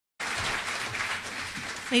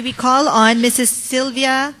May we call on Mrs.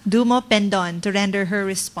 Sylvia Dumo-Pendon to render her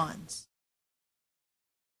response.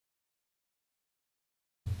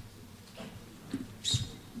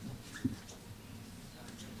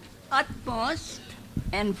 Utmost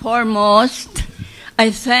and foremost,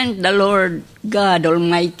 I thank the Lord God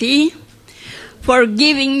Almighty for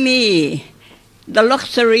giving me the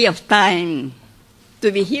luxury of time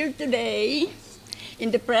to be here today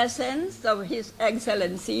in the presence of His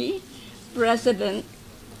Excellency, President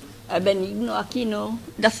Aquino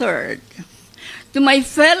III. To my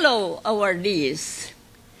fellow awardees,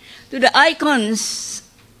 to the icons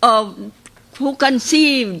who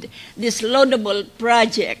conceived this laudable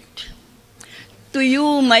project, to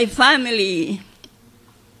you, my family,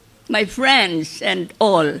 my friends, and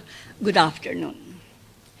all, good afternoon.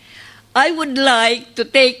 I would like to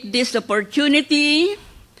take this opportunity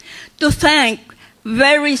to thank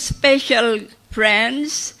very special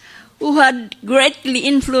friends who had greatly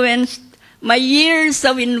influenced my years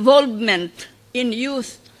of involvement in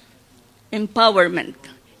youth empowerment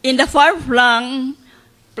in the far-flung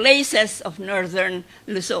places of northern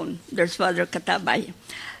Luzon. There's Father Katabay.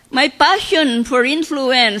 My passion for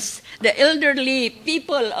influence the elderly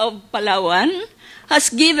people of Palawan has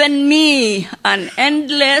given me an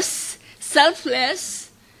endless, selfless,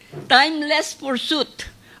 timeless pursuit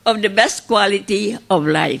of the best quality of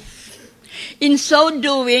life. In so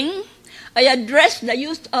doing, I address the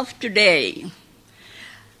youth of today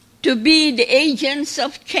to be the agents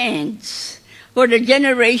of change for the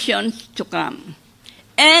generations to come.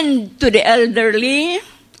 And to the elderly,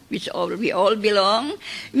 which we all belong,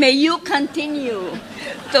 may you continue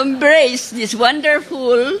to embrace this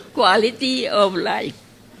wonderful quality of life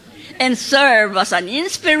and serve as an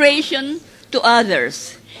inspiration to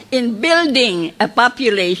others in building a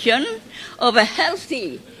population of a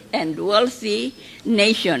healthy and wealthy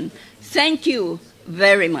nation. Thank you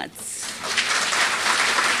very much.